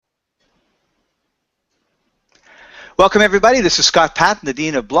Welcome everybody, this is Scott Patton, the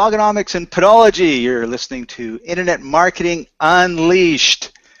Dean of Blogonomics and Podology. You're listening to Internet Marketing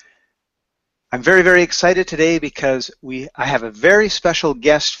Unleashed. I'm very, very excited today because I have a very special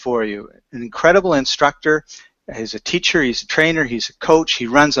guest for you, an incredible instructor. He's a teacher, he's a trainer, he's a coach. He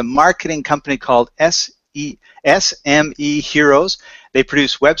runs a marketing company called SME Heroes. They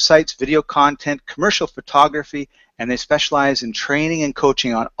produce websites, video content, commercial photography, and they specialize in training and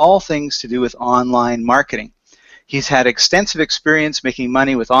coaching on all things to do with online marketing. He's had extensive experience making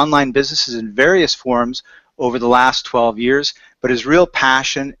money with online businesses in various forms over the last 12 years, but his real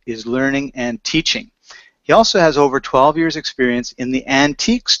passion is learning and teaching. He also has over 12 years experience in the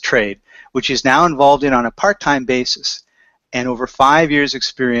antiques trade, which he's now involved in on a part-time basis, and over 5 years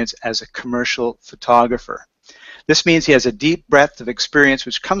experience as a commercial photographer. This means he has a deep breadth of experience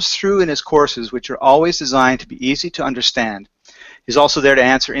which comes through in his courses, which are always designed to be easy to understand. He's also there to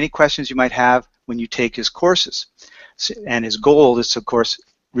answer any questions you might have when you take his courses. And his goal is, of course,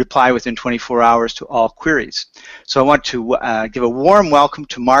 reply within 24 hours to all queries. So I want to give a warm welcome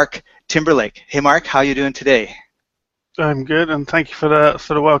to Mark Timberlake. Hey Mark, how are you doing today? I'm good, and thank you for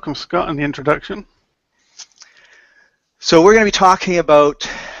the welcome, Scott, and the introduction. So we're going to be talking about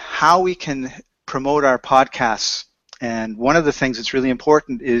how we can promote our podcasts. And one of the things that's really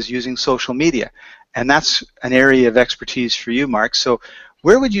important is using social media. And that's an area of expertise for you, Mark. So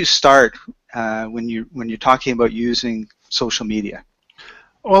where would you start when you're talking about using social media?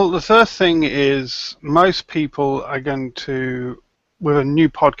 Well, the first thing is most people are going to, with a new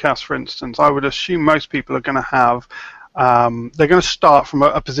podcast, for instance, I would assume most people are going to have, they're going to start from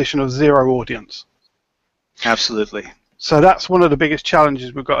a position of zero audience. Absolutely. So that's one of the biggest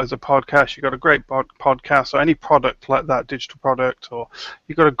challenges we've got as a podcast. You've got a great podcast or any product like that, digital product, or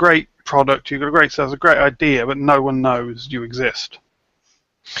you've got a great product, you've got a great sales, a great idea, but no one knows you exist.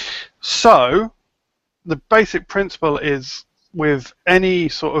 So the basic principle is with any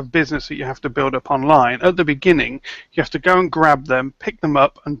sort of business that you have to build up online, at the beginning, you have to go and grab them, pick them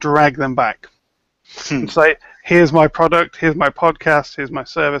up, and drag them back. And say, here's my product, here's my podcast, here's my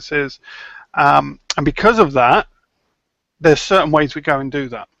services. And because of that, there's certain ways we go and do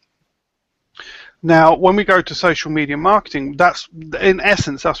that. Now, when we go to social media marketing, that's, in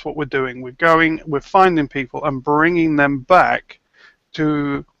essence, that's what we're doing. We're finding people and bringing them back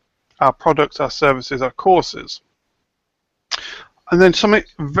to our products, our services, our courses. And then something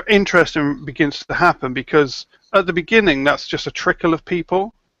interesting begins to happen, because at the beginning, that's just a trickle of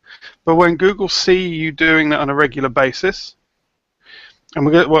people. But when Google see you doing that on a regular basis, and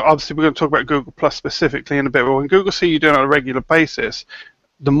obviously we're going to talk about Google Plus specifically in a bit, but when Google see you doing it on a regular basis,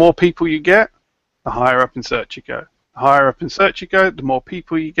 the more people you get, the higher up in search you go. The higher up in search you go, the more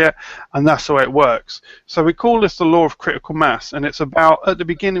people you get, and that's the way it works. So we call this the law of critical mass, and it's about, at the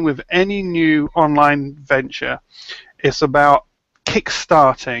beginning with any new online venture, it's about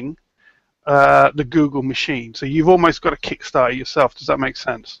kickstarting the Google machine. So you've almost got to kickstart it yourself. Does that make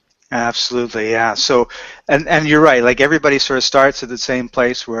sense? Absolutely, yeah. So, and you're right, like everybody sort of starts at the same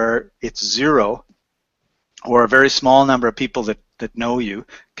place where it's zero, or a very small number of people that know you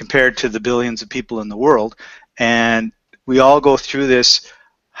compared to the billions of people in the world. And we all go through this,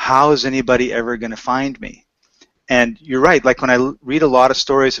 how is anybody ever going to find me? And you're right, like when I read a lot of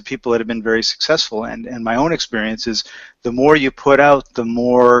stories of people that have been very successful, and my own experience is the more you put out, the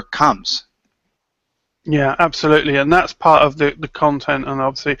more comes. Yeah, absolutely, and that's part of the content, and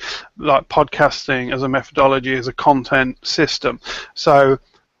obviously like podcasting as a methodology, as a content system. So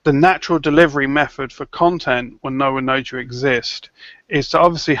the natural delivery method for content when no one knows you exist is to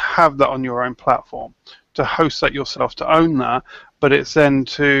obviously have that on your own platform, to host that yourself, to own that, but it's then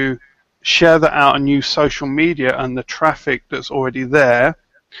to share that out and use social media and the traffic that's already there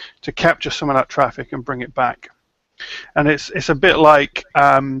to capture some of that traffic and bring it back. And it's a bit like,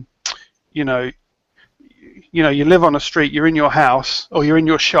 you live on a street, you're in your house or you're in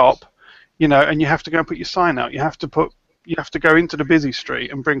your shop, and you have to go and put your sign out. You have to go into the busy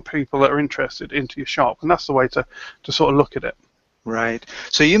street and bring people that are interested into your shop, and that's the way to sort of look at it. Right.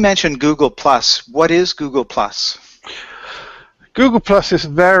 So you mentioned Google Plus. What is Google Plus? Google Plus is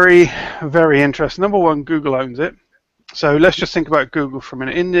very, very interesting. Number one, Google owns it. So let's just think about Google for a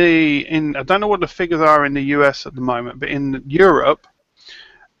minute. I don't know what the figures are in the US at the moment, but in Europe,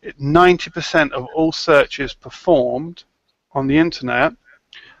 90% of all searches performed on the internet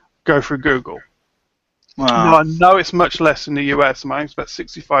go through Google. Wow. Now, I know it's much less in the US. I expect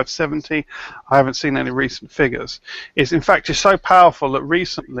 65, 70. I haven't seen any recent figures. In fact, it's so powerful that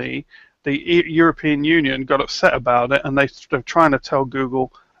recently the European Union got upset about it, and they're trying to tell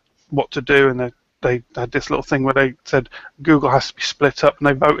Google what to do, and they had this little thing where they said Google has to be split up, and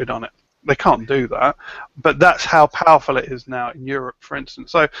they voted on it. They can't do that, but that's how powerful it is now in Europe, for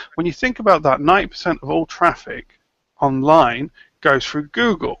instance. So when you think about that, 90% of all traffic online goes through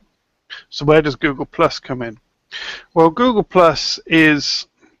Google. So where does Google Plus come in? Well, Google Plus is,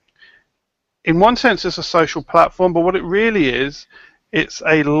 in one sense, it's a social platform, but what it really is, it's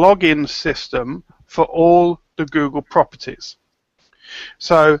a login system for all the Google properties.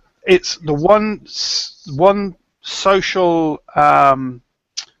 So it's the one social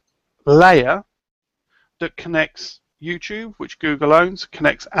layer that connects YouTube, which Google owns,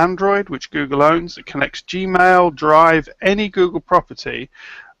 connects Android, which Google owns, it connects Gmail, Drive, any Google property.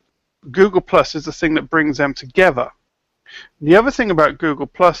 Google Plus is the thing that brings them together. The other thing about Google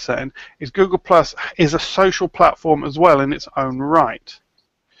Plus then is Google Plus is a social platform as well in its own right.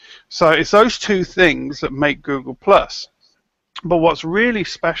 So it's those two things that make Google Plus. But what's really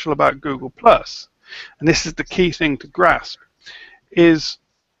special about Google Plus, and this is the key thing to grasp, is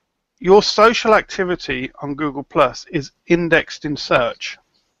your social activity on Google Plus is indexed in search.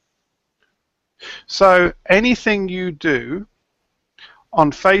 So anything you do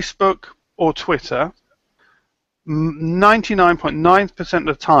on Facebook or Twitter, 99.9% of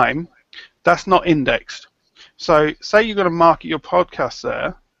the time, that's not indexed. So say you're going to market your podcast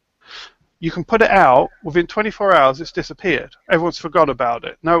there, you can put it out, within 24 hours it's disappeared. Everyone's forgot about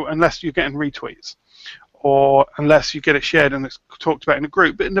it. No, unless you're getting retweets, or unless you get it shared and it's talked about in a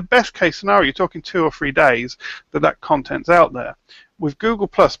group. But in the best case scenario, you're talking 2 or 3 days that content's out there. With Google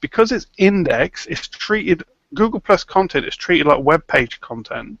Plus, because it's indexed, it's treated, Google Plus content is treated like web page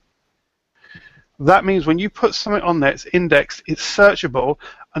content. That means when you put something on there, it's indexed, it's searchable,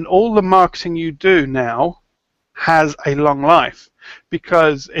 and all the marketing you do now has a long life.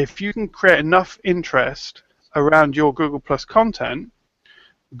 Because if you can create enough interest around your Google Plus content,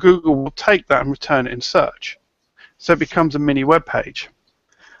 Google will take that and return it in search. So it becomes a mini web page.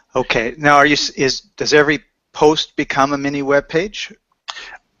 Okay. Now, does every post become a mini web page?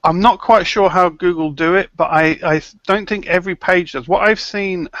 I'm not quite sure how Google do it, but I don't think every page does. What I've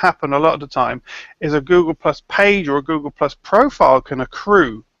seen happen a lot of the time is a Google Plus page or a Google Plus profile can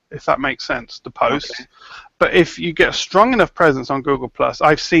accrue, if that makes sense, the posts. Okay. But if you get a strong enough presence on Google Plus,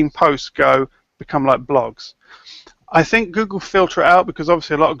 I've seen posts become like blogs. I think Google filter it out because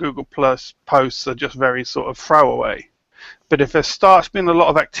obviously a lot of Google Plus posts are just very sort of throwaway. But if there starts being a lot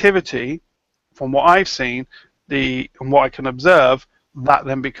of activity, from what I've seen and what I can observe, that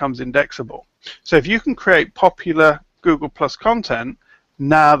then becomes indexable. So if you can create popular Google Plus content,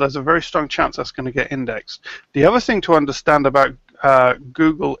 now there's a very strong chance that's going to get indexed. The other thing to understand about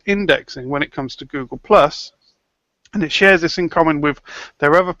Google indexing when it comes to Google Plus, and it shares this in common with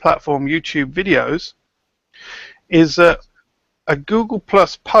their other platform, YouTube videos, is that a Google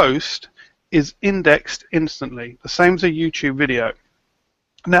Plus post is indexed instantly, the same as a YouTube video.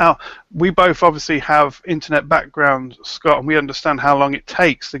 Now, we both obviously have internet backgrounds, Scott, and we understand how long it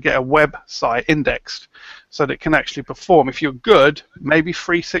takes to get a website indexed so that it can actually perform. If you're good, maybe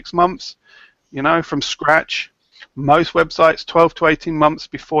 3-6 months, from scratch. Most websites, 12 to 18 months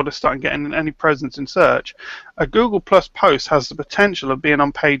before they're starting getting any presence in search. A Google Plus post has the potential of being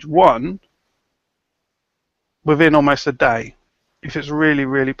on page 1 within almost a day, if it's really,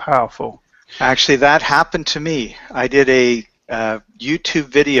 really powerful. Actually, that happened to me. I did a YouTube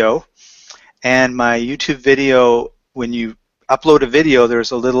video, and my YouTube video, when you upload a video,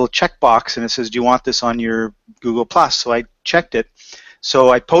 there's a little checkbox, and it says, do you want this on your Google Plus? So I checked it.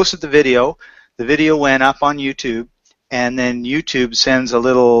 So I posted the video went up on YouTube, and then YouTube sends a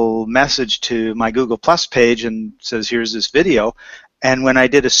little message to my Google Plus page and says, here's this video. And when I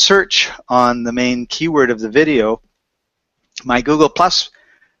did a search on the main keyword of the video, my Google Plus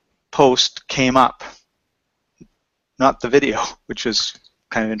post came up, not the video, which was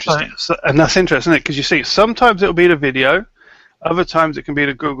kind of interesting. And that's interesting, isn't it? Because you see, sometimes it'll be the video, other times it can be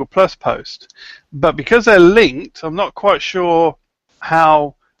the Google Plus post. But because they're linked, I'm not quite sure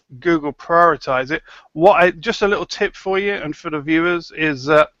how Google prioritize it. Just a little tip for you and for the viewers is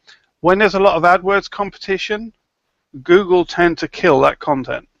that when there's a lot of AdWords competition, Google tend to kill that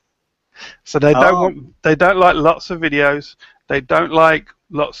content. So they don't like lots of videos. They don't like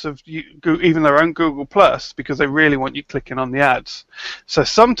lots of even their own Google Plus because they really want you clicking on the ads. So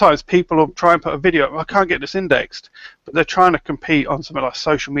sometimes people will try and put a video. I can't get this indexed, but they're trying to compete on something like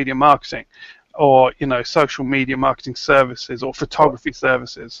social media marketing, or social media marketing services or photography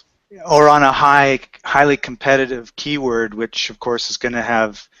services, or on a highly competitive keyword, which of course is going to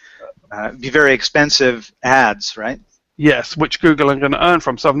have be very expensive ads, right? Yes, which Google are going to earn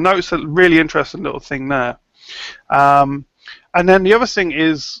from. So I've noticed a really interesting little thing there. And then the other thing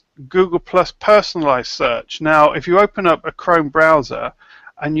is Google Plus personalized search. Now, if you open up a Chrome browser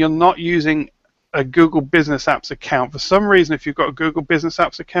and you're not using a Google Business Apps account. For some reason, if you've got a Google Business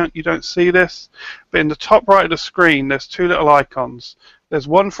Apps account, you don't see this. But in the top right of the screen, there's two little icons. There's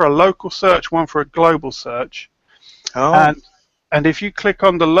one for a local search, one for a global search. Oh. And if you click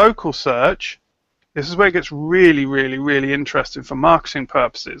on the local search, this is where it gets really, really, really interesting for marketing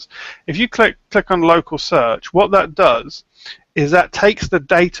purposes. If you click on local search, what that does is that takes the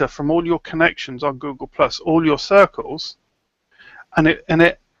data from all your connections on Google Plus, all your circles, and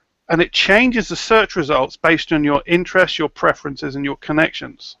it changes the search results based on your interests, your preferences, and your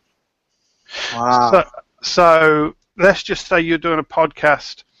connections. Wow. So let's just say you're doing a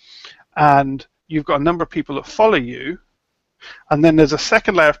podcast and you've got a number of people that follow you, and then there's a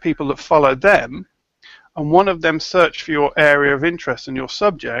second layer of people that follow them, and one of them search for your area of interest and your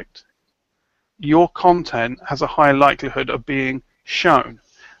subject. Your content has a high likelihood of being shown,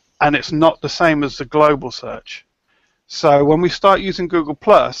 and it's not the same as the global search. So when we start using Google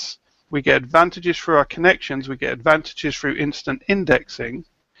Plus, we get advantages through our connections, we get advantages through instant indexing,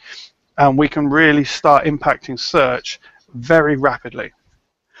 and we can really start impacting search very rapidly.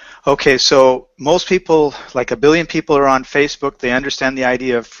 Okay, so most people, like 1 billion people, are on Facebook. They understand the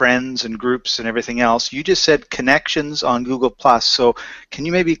idea of friends and groups and everything else. You just said connections on Google Plus. So can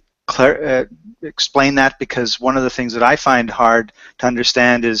you maybe explain that? Because one of the things that I find hard to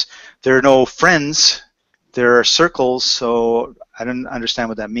understand is there are no friends, there are circles, so I don't understand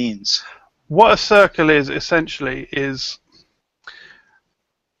what that means. What a circle is essentially is,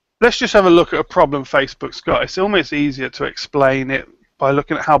 let's just have a look at a problem Facebook's got. It's almost easier to explain it by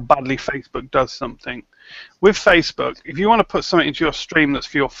looking at how badly Facebook does something. With Facebook, if you want to put something into your stream that's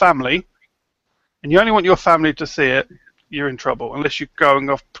for your family, and you only want your family to see it, you're in trouble, unless you go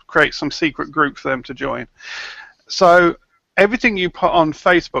and create some secret group for them to join. So everything you put on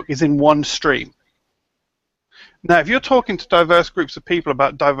Facebook is in one stream. Now, if you're talking to diverse groups of people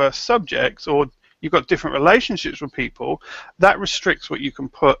about diverse subjects, or you've got different relationships with people, that restricts what you can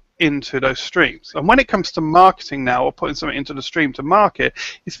put into those streams. And when it comes to marketing now, or putting something into the stream to market,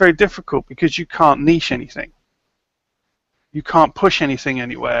 it's very difficult because you can't niche anything. You can't push anything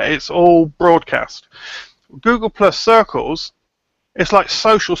anywhere. It's all broadcast. Google Plus circles, it's like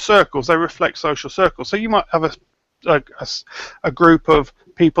social circles. They reflect social circles. So you might have a group of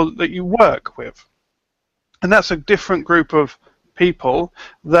people that you work with. And that's a different group of people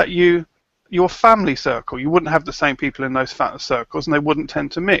that your family circle. You wouldn't have the same people in those circles, and they wouldn't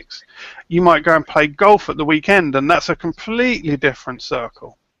tend to mix. You might go and play golf at the weekend, and that's a completely different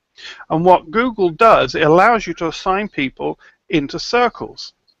circle. And what Google does, it allows you to assign people into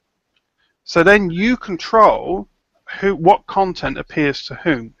circles. So then you control what content appears to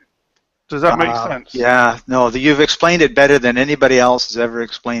whom. Does that make sense? Yeah, no, you've explained it better than anybody else has ever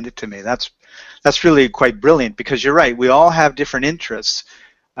explained it to me. That's really quite brilliant, because you're right, we all have different interests.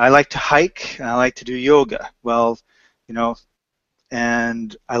 I like to hike, and I like to do yoga. Well,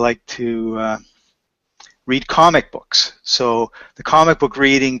 and I like to read comic books. So the comic book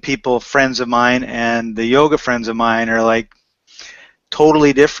reading people, friends of mine, and the yoga friends of mine are like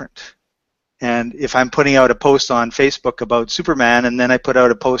totally different. And if I'm putting out a post on Facebook about Superman, and then I put out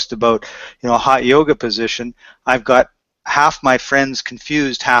a post about a hot yoga position, I've got half my friends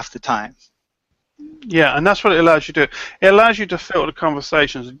confused half the time. Yeah, and that's what it allows you to do. It allows you to filter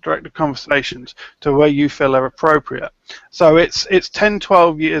conversations and direct the conversations to where you feel are appropriate. So it's 10,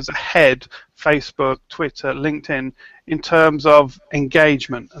 12 years ahead, Facebook, Twitter, LinkedIn, in terms of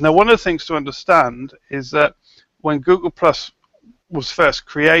engagement. And now one of the things to understand is that when Google Plus was first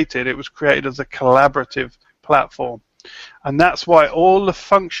created, it was created as a collaborative platform. And that's why all the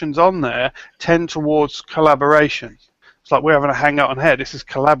functions on there tend towards collaboration. It's like we're having a hangout on here. This is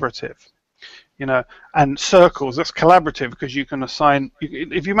collaborative. And circles, that's collaborative, because you can assign,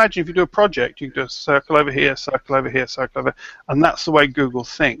 if you imagine if you do a project, you do a circle over here, circle over here, circle over, and that's the way Google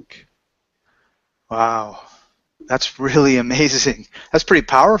think. Wow, that's really amazing. That's pretty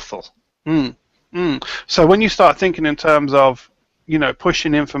powerful. So when you start thinking in terms of,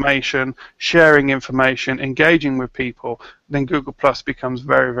 pushing information, sharing information, engaging with people, then Google Plus becomes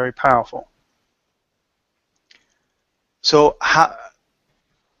very, very powerful. So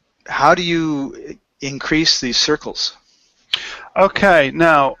how do you increase these circles? Okay,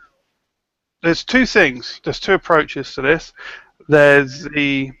 now there's two things. There's two approaches to this. There's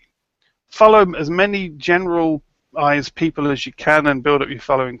the follow as many generalized people as you can and build up your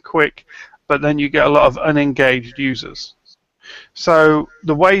following quick, but then you get a lot of unengaged users. So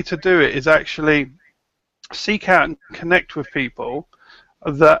the way to do it is actually seek out and connect with people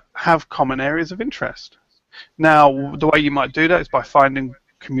that have common areas of interest. Now, the way you might do that is by finding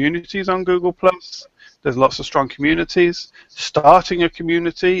communities on Google Plus. There's lots of strong communities. Starting a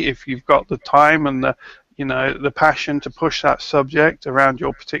community, if you've got the time and the passion to push that subject around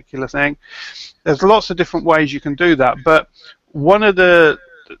your particular thing. There's lots of different ways you can do that, but one of the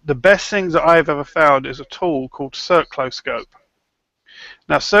best things that I've ever found is a tool called Circloscope.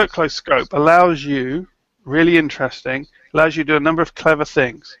 Now, Circloscope allows you, really interesting, allows you to do a number of clever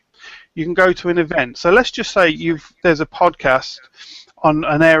things. You can go to an event. So let's just say there's a podcast on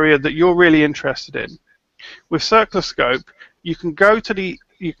an area that you're really interested in. With Circloscope, you can go to the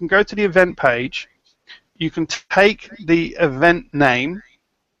event page. You can take the event name,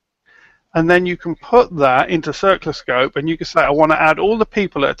 and then you can put that into Circloscope, and you can say, I want to add all the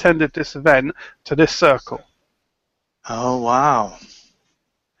people that attended this event to this circle. Oh, wow.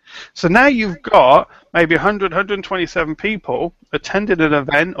 So now you've got maybe 100, 127 people attended an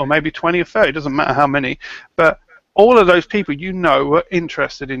event, or maybe 20 or 30, it doesn't matter how many, but all of those people were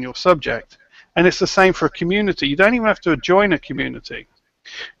interested in your subject. And it's the same for a community. You don't even have to join a community.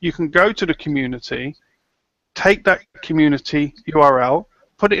 You can go to the community, take that community URL,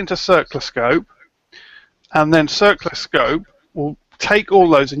 put it into Circloscope, and then Circloscope will take all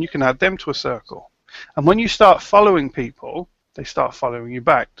those and you can add them to a circle. And when you start following people, they start following you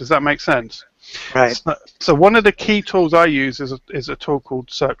back. Does that make sense? Right. So one of the key tools I use is a tool called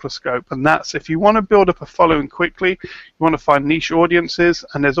Circloscope, and that's if you want to build up a following quickly, you want to find niche audiences,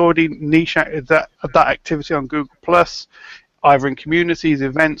 and there's already niche that activity on Google+, either in communities,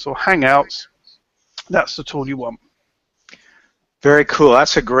 events, or Hangouts. That's the tool you want. Very cool.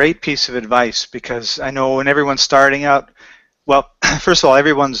 That's a great piece of advice, because I know when everyone's starting out, well, first of all,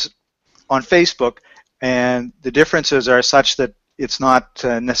 everyone's on Facebook, and the differences are such that it's not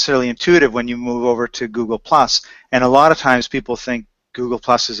necessarily intuitive when you move over to Google+. And a lot of times people think Google+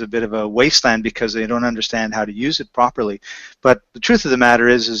 is a bit of a wasteland because they don't understand how to use it properly. But the truth of the matter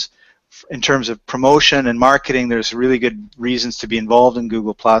is in terms of promotion and marketing, there's really good reasons to be involved in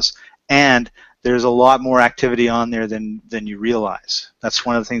Google+, and there's a lot more activity on there than you realize. That's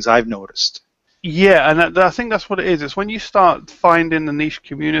one of the things I've noticed. Yeah, and I think that's what it is. It's when you start finding the niche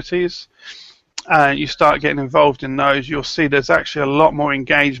communities and you start getting involved in those, you'll see there's actually a lot more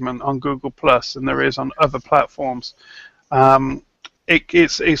engagement on Google+ than there is on other platforms.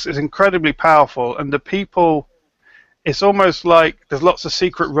 It's incredibly powerful, and the people, it's almost like there's lots of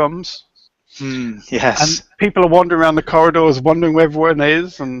secret rooms. Yes. And people are wandering around the corridors wondering where everyone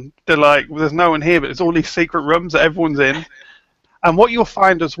is, and they're like, well, there's no one here, but it's all these secret rooms that everyone's in. And what you'll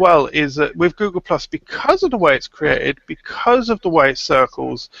find as well is that with Google+, because of the way it's created, because of the way it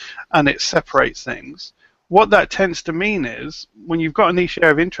circles and it separates things, what that tends to mean is when you've got a niche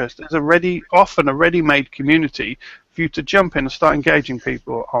area of interest, there's often a ready-made community for you to jump in and start engaging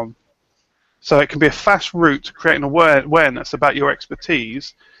people on. So it can be a fast route to creating awareness about your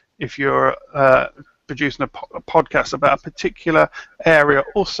expertise if you're producing a podcast about a particular area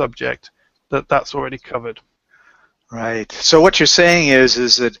or subject that's already covered. Right. So what you're saying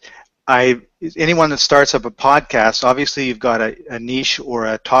is that anyone that starts up a podcast, obviously you've got a niche or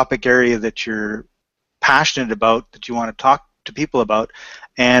a topic area that you're passionate about, that you want to talk to people about,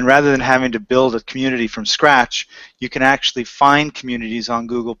 and rather than having to build a community from scratch, you can actually find communities on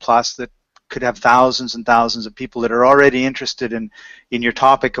Google+ that could have thousands and thousands of people that are already interested in your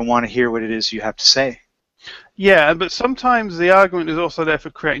topic and want to hear what it is you have to say. Yeah, but sometimes the argument is also there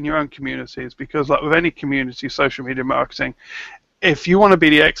for creating your own communities, because like with any community, social media marketing, if you want to be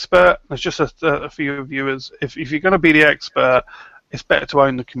the expert, there's just a few viewers, if you're going to be the expert, it's better to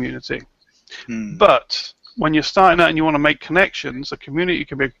own the community. But when you're starting out and you want to make connections, a community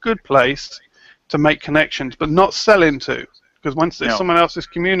can be a good place to make connections, but not sell into, because once it's someone else's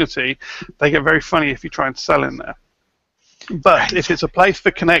community, they get very funny if you try and sell in there. But if it's a place for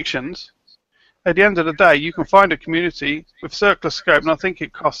connections, at the end of the day, you can find a community with Circloscope, and I think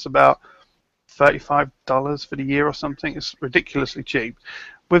it costs about $35 for the year or something. It's ridiculously cheap.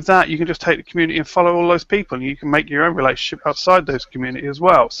 With that, you can just take the community and follow all those people, and you can make your own relationship outside those communities as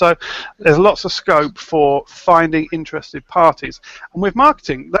well. So there's lots of scope for finding interested parties. And with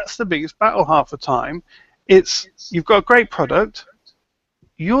marketing, that's the biggest battle half the time. It's you've got a great product,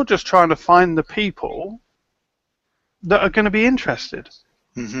 you're just trying to find the people that are going to be interested.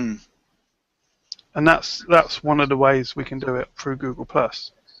 Mm-hmm. And that's one of the ways we can do it through Google+.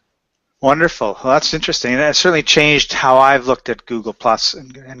 Wonderful. Well, that's interesting. And it certainly changed how I've looked at Google+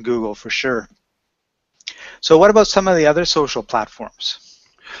 and Google for sure. So what about some of the other social platforms?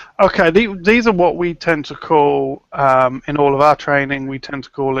 Okay, these are what we tend to call, in all of our training, we tend to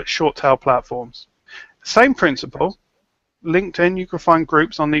call it short tail platforms. Same principle. LinkedIn, you can find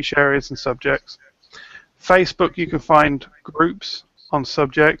groups on niche areas and subjects. Facebook, you can find groups on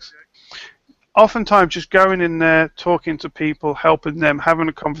subjects. oftentimes just going in there, talking to people, helping them, having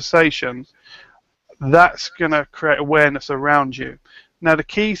a conversation, that's going to create awareness around you. Now, the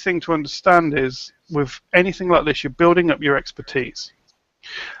key thing to understand is with anything like this, you're building up your expertise.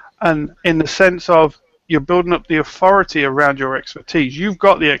 And in the sense of you're building up the authority around your expertise. You've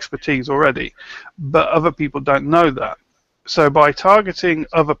got the expertise already, but other people don't know that. So by targeting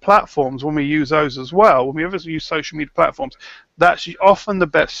other platforms, when we use those as well, when we ever use social media platforms, that's often the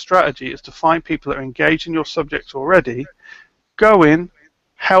best strategy, is to find people that are engaged in your subject already, go in,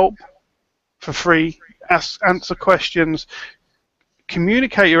 help for free, answer questions,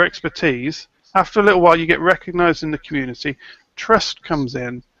 communicate your expertise. After a little while, you get recognized in the community, trust comes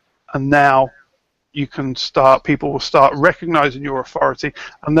in, and now you can start, people will start recognizing your authority,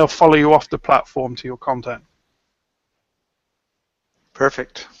 and they'll follow you off the platform to your content.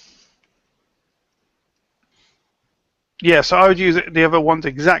 Perfect. Yeah, so I would use it, the other one's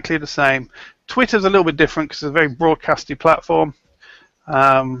exactly the same. Twitter's a little bit different because it's a very broadcasty platform.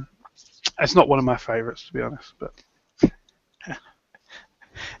 It's not one of my favorites, to be honest. But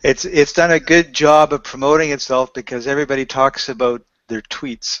it's done a good job of promoting itself because everybody talks about their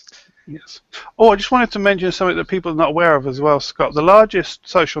tweets. Yes. Oh, I just wanted to mention something that people are not aware of as well, Scott. The largest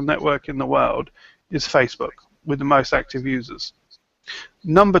social network in the world is Facebook, with the most active users.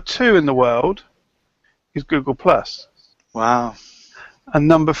 Number 2 in the world is Google+. Wow. And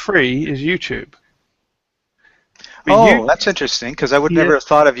number 3 is YouTube. But that's interesting, because I would never have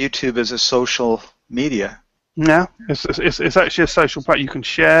thought of YouTube as a social media. No, it's actually a social platform. You can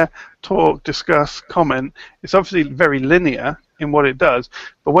share, talk, discuss, comment. It's obviously very linear in what it does,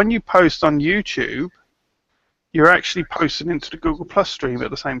 but when you post on YouTube, you're actually posting into the Google Plus stream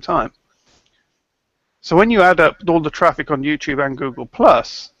at the same time. So when you add up all the traffic on YouTube and Google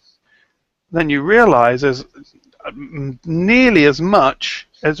Plus, then you realize there's nearly as much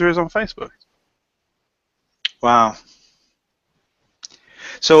as there is on Facebook. Wow.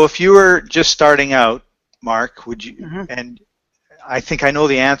 So if you were just starting out, Mark, would you, and I think I know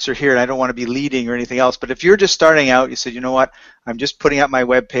the answer here, and I don't want to be leading or anything else, but if you're just starting out, you said, you know what, I'm just putting up my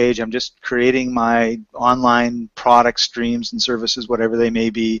web page, I'm just creating my online product streams and services, whatever they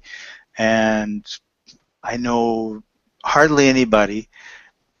may be, and I know hardly anybody,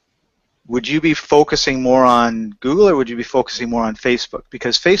 would you be focusing more on Google or would you be focusing more on Facebook?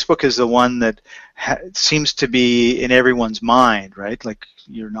 Because Facebook is the one that seems to be in everyone's mind, right? Like,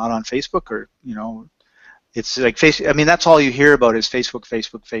 you're not on Facebook, or, you know, it's like Facebook. I mean, that's all you hear about is Facebook,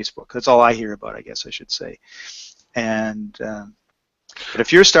 Facebook, Facebook. That's all I hear about, I guess I should say. And but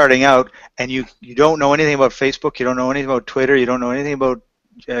if you're starting out and you don't know anything about Facebook, you don't know anything about Twitter, you don't know anything about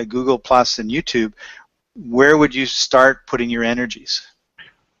Google Plus and YouTube, where would you start putting your energies?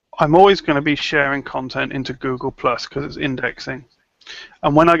 I'm always going to be sharing content into Google Plus because it's indexing.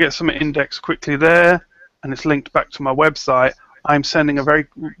 And when I get something indexed quickly there and it's linked back to my website, I'm sending a very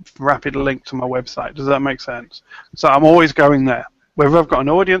rapid link to my website. Does that make sense? So I'm always going there, whether I've got an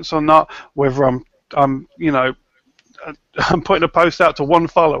audience or not, whether I'm putting a post out to one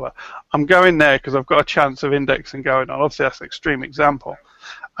follower. I'm going there because I've got a chance of indexing going on. Obviously, that's an extreme example.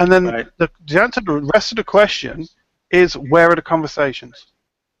 And then the answer to the rest of the question is, where are the conversations?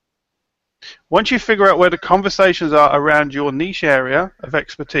 Once you figure out where the conversations are around your niche area of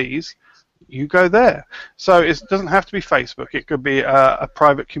expertise, you go there. So it doesn't have to be Facebook. It could be a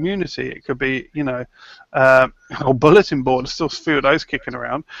private community. It could be, a bulletin board. There's still a few of those kicking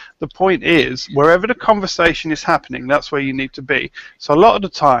around. The point is, wherever the conversation is happening, that's where you need to be. So a lot of the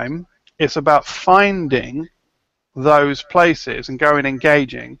time, it's about finding those places and going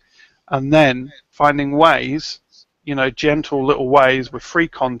engaging, and then finding ways, gentle little ways with free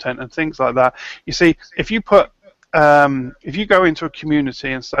content and things like that. You see, if you go into a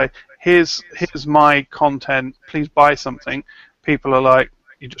community and say, here's my content, please buy something, people are like,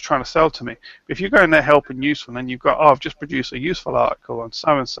 you're just trying to sell to me. If you go in there helping useful, and you've got, I've just produced a useful article on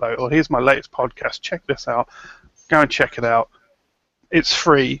so-and-so, or here's my latest podcast, check this out, go and check it out. It's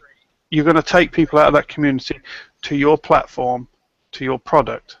free. You're going to take people out of that community to your platform, to your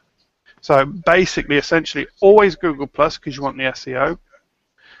product. So basically, essentially, always Google Plus because you want the SEO,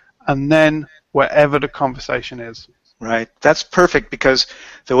 and then wherever the conversation is. Right. That's perfect, because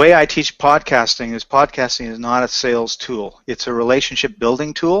the way I teach podcasting is not a sales tool. It's a relationship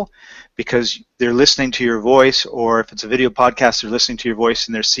building tool, because they're listening to your voice, or if it's a video podcast, they're listening to your voice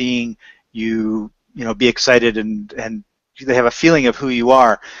and they're seeing you, be excited, and they have a feeling of who you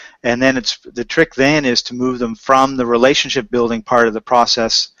are. And then the trick then is to move them from the relationship building part of the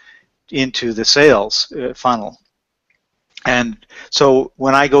process into the sales funnel. And so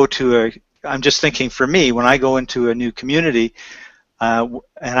when I go to I'm just thinking for me, when I go into a new community, and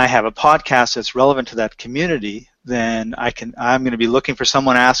I have a podcast that's relevant to that community, then I'm going to be looking for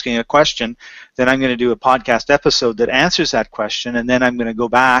someone asking a question, then I'm going to do a podcast episode that answers that question, and then I'm going to go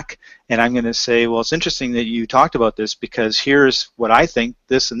back and I'm going to say, well, it's interesting that you talked about this because here's what I think,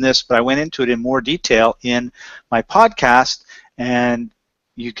 this and this, but I went into it in more detail in my podcast, and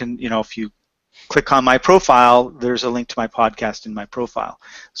you can, if you click on my profile, there's a link to my podcast in my profile.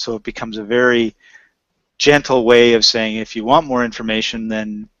 So it becomes a very gentle way of saying, if you want more information,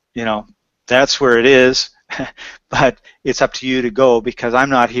 then, that's where it is. But it's up to you to go, because I'm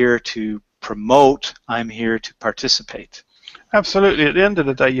not here to promote, I'm here to participate. Absolutely. At the end of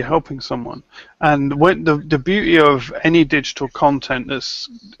the day, you're helping someone. And when the beauty of any digital content that's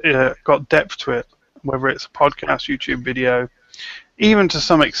got depth to it, whether it's a podcast, YouTube video, even to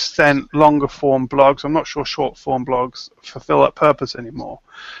some extent longer form blogs, I'm not sure short form blogs fulfill that purpose anymore.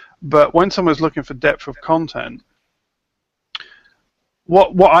 But when someone's looking for depth of content,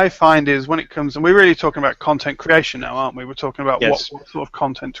 what I find is when it comes, and we're really talking about content creation now, aren't we? We're talking about yes. what sort of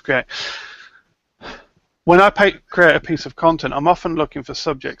content to create. When I create a piece of content, I'm often looking for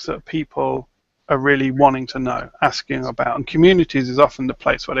subjects that people are really wanting to know, asking about, and communities is often the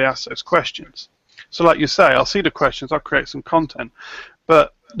place where they ask those questions. So like you say, I'll see the questions, I'll create some content,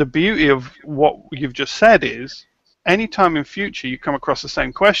 but the beauty of what you've just said is, anytime in future you come across the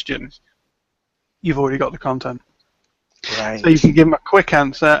same question, you've already got the content. Right. So you can give them a quick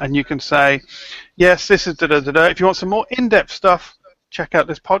answer, and you can say, yes, this is da-da-da-da. If you want some more in-depth stuff, check out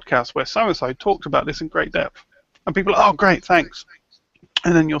this podcast where so-and-so talked about this in great depth. And people are, oh, great, thanks.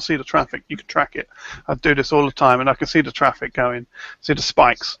 And then you'll see the traffic. You can track it. I do this all the time, and I can see the traffic going, see the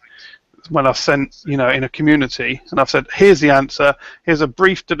spikes. When I've sent, in a community, and I've said, here's the answer, here's a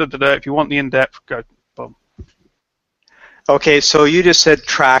brief da-da-da-da. If you want the in-depth, go, boom. Okay, so you just said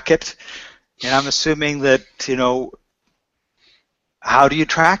track it, and I'm assuming that, how do you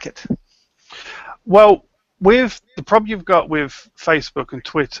track it? Well, with the problem you've got with Facebook and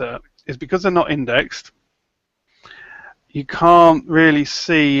Twitter is because they're not indexed, you can't really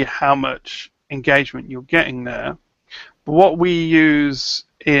see how much engagement you're getting there. But what we use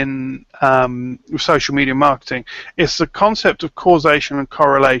in social media marketing is the concept of causation and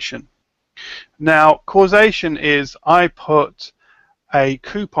correlation. Now, causation is I put a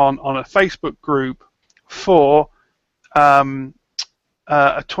coupon on a Facebook group for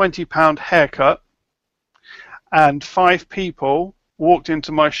a £20 haircut, and 5 people walked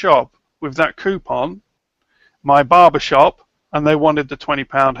into my shop with that coupon, my barber shop, and they wanted the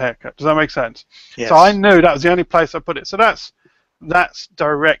 £20 haircut. Does that make sense? Yes. So I knew that was the only place I put it. So that's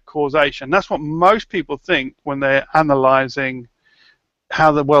direct causation. That's what most people think when they're analyzing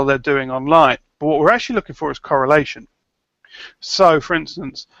how well they're doing online. But what we're actually looking for is correlation. So, for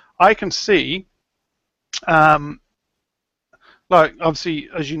instance, I can see, like obviously,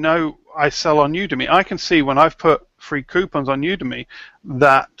 as you know, I sell on Udemy. I can see when I've put free coupons on Udemy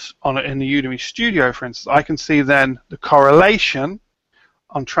that in the Udemy Studio, for instance, I can see then the correlation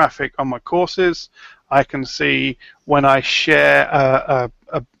on traffic on my courses. I can see when I share a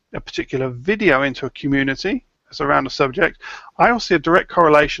particular video into a community that's around a subject, I will see a direct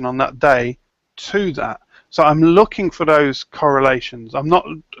correlation on that day to that. So I'm looking for those correlations. I'm not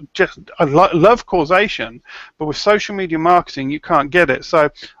just, I love causation, but with social media marketing, you can't get it. So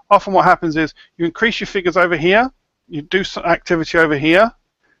often what happens is you increase your figures over here, you do some activity over here,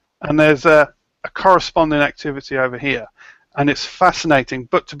 and there's a corresponding activity over here. And it's fascinating.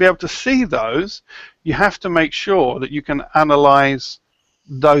 But to be able to see those, you have to make sure that you can analyze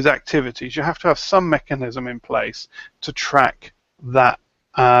those activities. You have to have some mechanism in place to track that.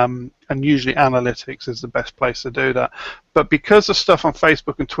 And usually analytics is the best place to do that. But because the stuff on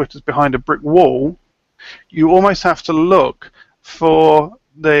Facebook and Twitter is behind a brick wall, you almost have to look for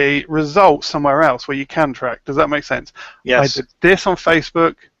the results somewhere else where you can track. Does that make sense? Yes. I did this on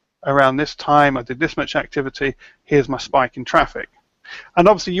Facebook around this time. I did this much activity. Here's my spike in traffic. And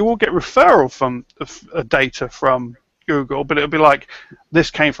obviously you will get referral from data from Google, but it'll be like, this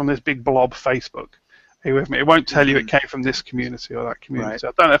came from this big blob Facebook. Are you with me? It won't tell you it came from this community or that community. Right.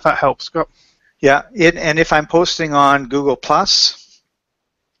 I don't know if that helps, Scott. Yeah, and if I'm posting on Google+, Google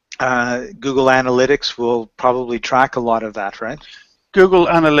Analytics will probably track a lot of that, right? Google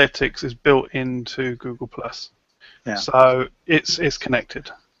Analytics is built into Google+. Yeah. So it's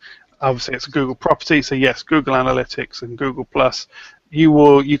connected. Obviously, it's a Google property, so yes, Google Analytics and Google+.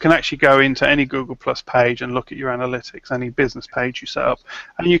 You can actually go into any Google Plus page and look at your analytics, any business page you set up,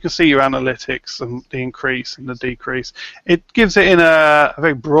 and you can see your analytics and the increase and the decrease. It gives it in a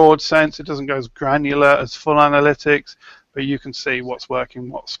very broad sense. It doesn't go as granular as full analytics, but you can see what's working,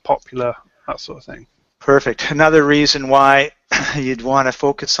 what's popular, that sort of thing. Perfect. Another reason why you'd want to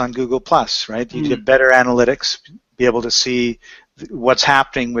focus on Google Plus, right? You get better analytics, be able to see what's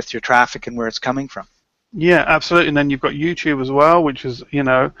happening with your traffic and where it's coming from. Yeah, absolutely. And then you've got YouTube as well, which is,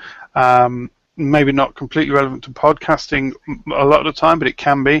 maybe not completely relevant to podcasting a lot of the time, but it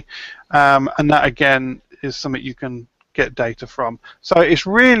can be. And that, again, is something you can get data from. So it's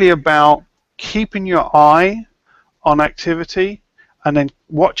really about keeping your eye on activity and then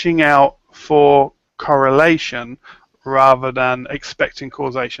watching out for correlation rather than expecting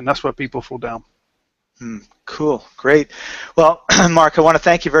causation. That's where people fall down. Cool. Great. Well, Mark, I want to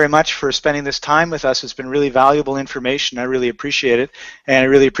thank you very much for spending this time with us. It's been really valuable information. I really appreciate it, and I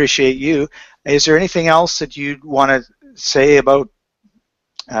really appreciate you. Is there anything else that you'd want to say about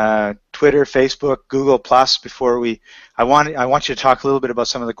Twitter, Facebook, Google Plus before we? I want you to talk a little bit about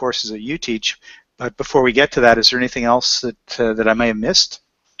some of the courses that you teach. But before we get to that, is there anything else that I may have missed?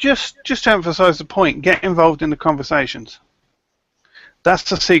 Just to emphasize the point, get involved in the conversations. That's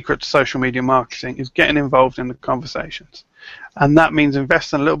the secret to social media marketing, is getting involved in the conversations. And that means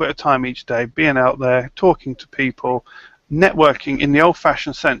investing a little bit of time each day, being out there, talking to people, networking in the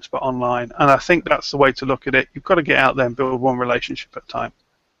old-fashioned sense, but online. And I think that's the way to look at it. You've got to get out there and build one relationship at a time.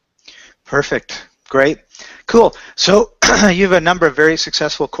 Perfect. Great. Cool. So you have a number of very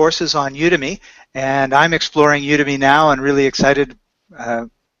successful courses on Udemy, and I'm exploring Udemy now and really excited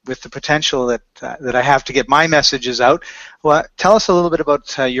with the potential that I have to get my messages out. Well, tell us a little bit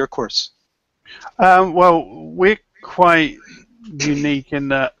about your course. Well, we're quite unique in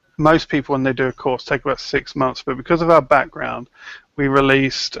that most people, when they do a course, take about 6 months. But because of our background, we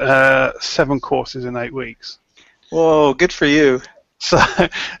released 7 courses in 8 weeks. Whoa, good for you.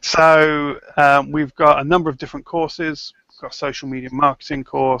 So we've got a number of different courses. We've got a social media marketing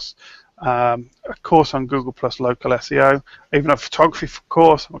course, a course on Google Plus local SEO, even a photography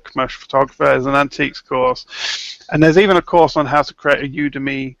course. I'm a commercial photographer. There's an antiques course, and there's even a course on how to create a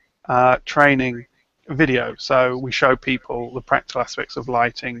Udemy training video. So we show people the practical aspects of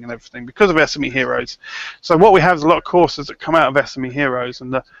lighting and everything because of SME Heroes. So what we have is a lot of courses that come out of SME Heroes,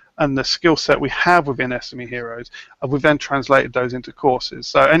 and the skill set we have within SME Heroes, we've then translated those into courses.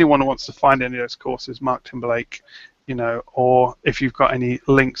 So anyone who wants to find any of those courses, Mark Timberlake, or if you've got any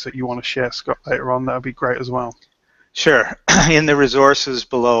links that you want to share, Scott, later on, that would be great as well. Sure. In the resources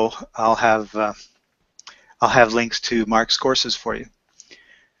below, I'll have links to Mark's courses for you.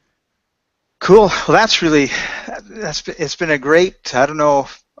 Cool. Well, it's been a great,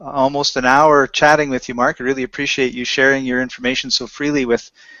 almost an hour chatting with you, Mark. I really appreciate you sharing your information so freely with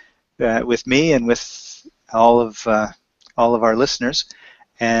me and with all of our listeners.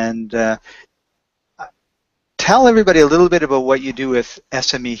 And tell everybody a little bit about what you do with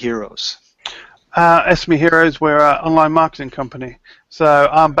SME Heroes. SME Heroes, we're an online marketing company. So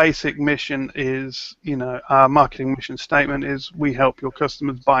our basic mission is, our marketing mission statement is we help your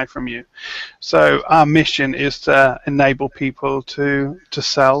customers buy from you. So our mission is to enable people to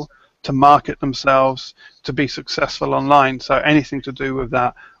sell, to market themselves, to be successful online. So anything to do with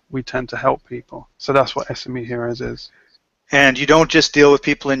that, we tend to help people. So that's what SME Heroes is. And you don't just deal with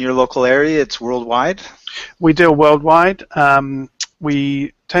people in your local area, it's worldwide? We deal worldwide.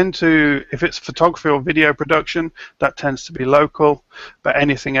 We tend to, if it's photography or video production, that tends to be local, but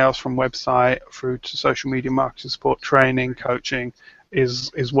anything else from website through to social media marketing support, training, coaching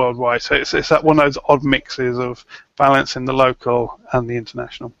is worldwide. So it's that one of those odd mixes of balancing the local and the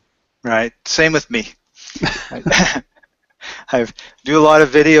international. Right. Same with me. I do a lot of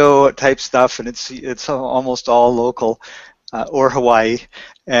video type stuff, and it's almost all local or Hawaii.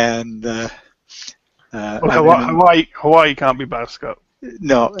 And Hawaii can't be bad, Scott.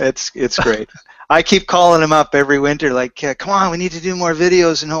 No, it's great. I keep calling him up every winter, like, come on, we need to do more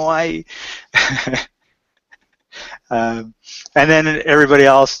videos in Hawaii. And then everybody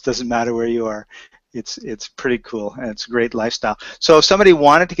else, doesn't matter where you are. It's pretty cool, and it's a great lifestyle. So if somebody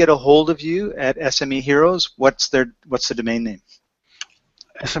wanted to get a hold of you at SME Heroes, what's the domain name?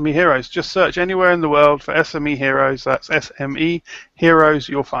 SME Heroes. Just search anywhere in the world for SME Heroes. That's SME Heroes.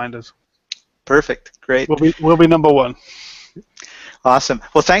 You'll find us. Perfect. Great. We'll be number one. Awesome.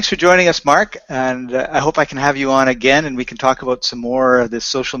 Well, thanks for joining us, Mark, and I hope I can have you on again, and we can talk about some more of this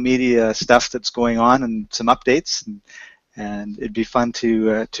social media stuff that's going on and some updates, and it'd be fun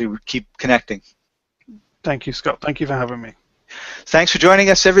to keep connecting. Thank you, Scott. Thank you for having me. Thanks for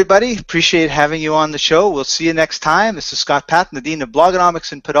joining us, everybody. Appreciate having you on the show. We'll see you next time. This is Scott Patton, the Dean of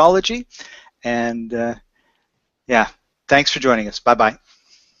Blogonomics and Podology, and thanks for joining us. Bye-bye.